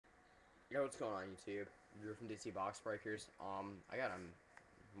Yo, what's going on YouTube? Drew from dcboxbreakers. Well,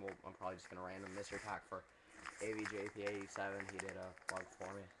 I'm probably just gonna random mystery pack for AVJP87. He did a plug for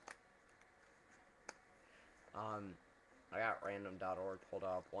me. I got random.org pulled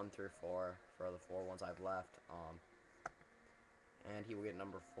up 1 through 4 for the 4 ones I've left. And he will get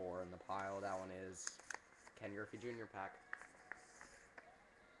number 4 in the pile. That one is Ken Griffey Jr. pack.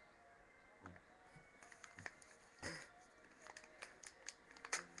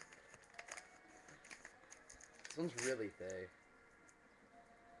 This one's really thick.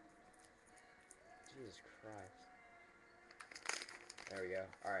 Jesus Christ. There we go.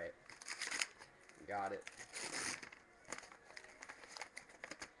 Alright. Got it.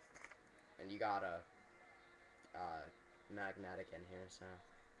 And you got a magnetic in here, so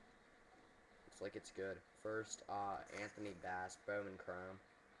looks like it's good. First, Anthony Bass, Bowman Chrome.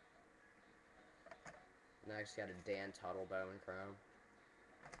 Next, you got a Dan Tuttle, Bowman Chrome.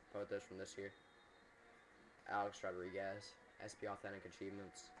 Both those from this year. Alex Rodriguez, SP Authentic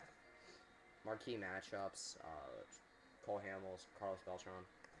Achievements. Marquee matchups, Cole Hamels, Carlos Beltran.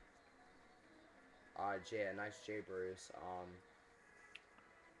 Nice Jay Bruce,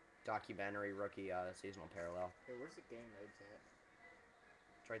 documentary rookie, seasonal parallel. Hey, where's the game modes at?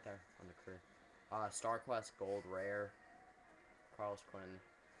 It's right there on the crew. StarQuest Gold Rare, Carlos Quinn.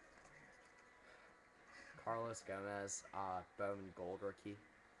 Carlos Gomez, Bowman Gold rookie.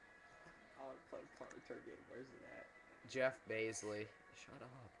 I want to play Card Return game. Where's it at? Jeff Baisley. Shut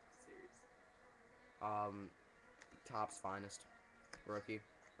up. Seriously. Topps Finest rookie.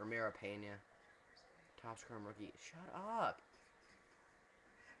 Ramiro Pena. Topps Chrome rookie. Shut up.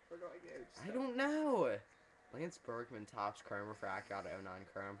 Where do I go? Just I don't know. Lance Berkman, Topps Chrome refractor out of 09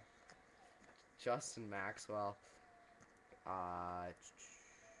 Chrome. Justin Maxwell.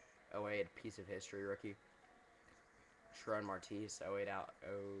 08 Piece of History rookie. Sharon Martis, 08 out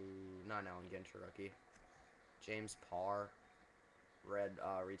 09 Allen Ginter rookie. James Parr, red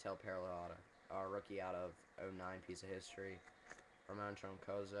retail parallel auto, rookie out of 09 Piece of History. Ramon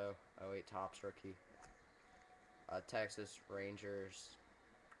Troncoso, 08 Topps rookie. Texas Rangers,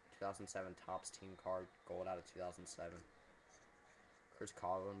 2007 Topps team card, gold out of 2007. Chris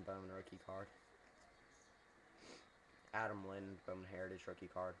Coughlin, Bowman rookie card. Adam Lind, Bowman Heritage rookie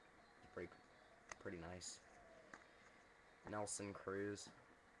card. Pretty nice. Nelson Cruz,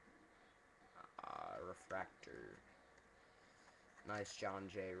 refractor. Nice John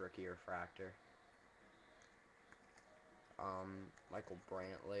Jay rookie refractor. Michael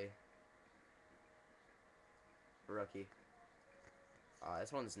Brantley, rookie.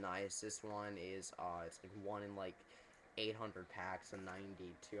 This one's nice. This one is it's like 1 in like 800 packs and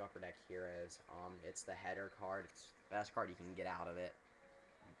 92 Upper Deck Heroes. It's the header card. It's the best card you can get out of it.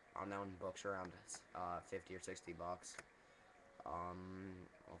 That one books around 50 or 60 bucks.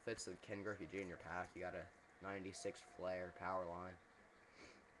 Well, if it's the Ken Griffey Jr. pack, you got a 96 Flair power line.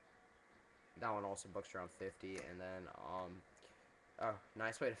 That one also books around 50, and then oh,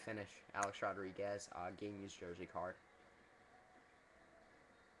 nice way to finish. Alex Rodriguez, game used jersey card.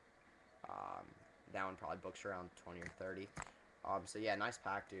 That one probably books around 20 or 30. So yeah, nice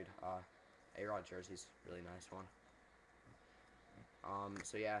pack, dude. A-Rod jersey's really nice one.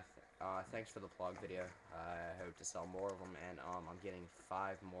 So yeah, thanks for the plug video. I hope to sell more of them, and I'm getting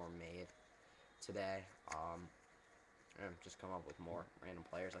 5 more made today. And just come up with more random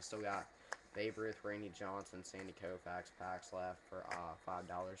players. I still got Babe Ruth, Randy Johnson, Sandy Koufax packs left for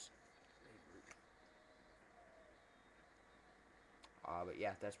 $5. But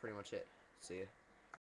yeah, that's pretty much it. See ya.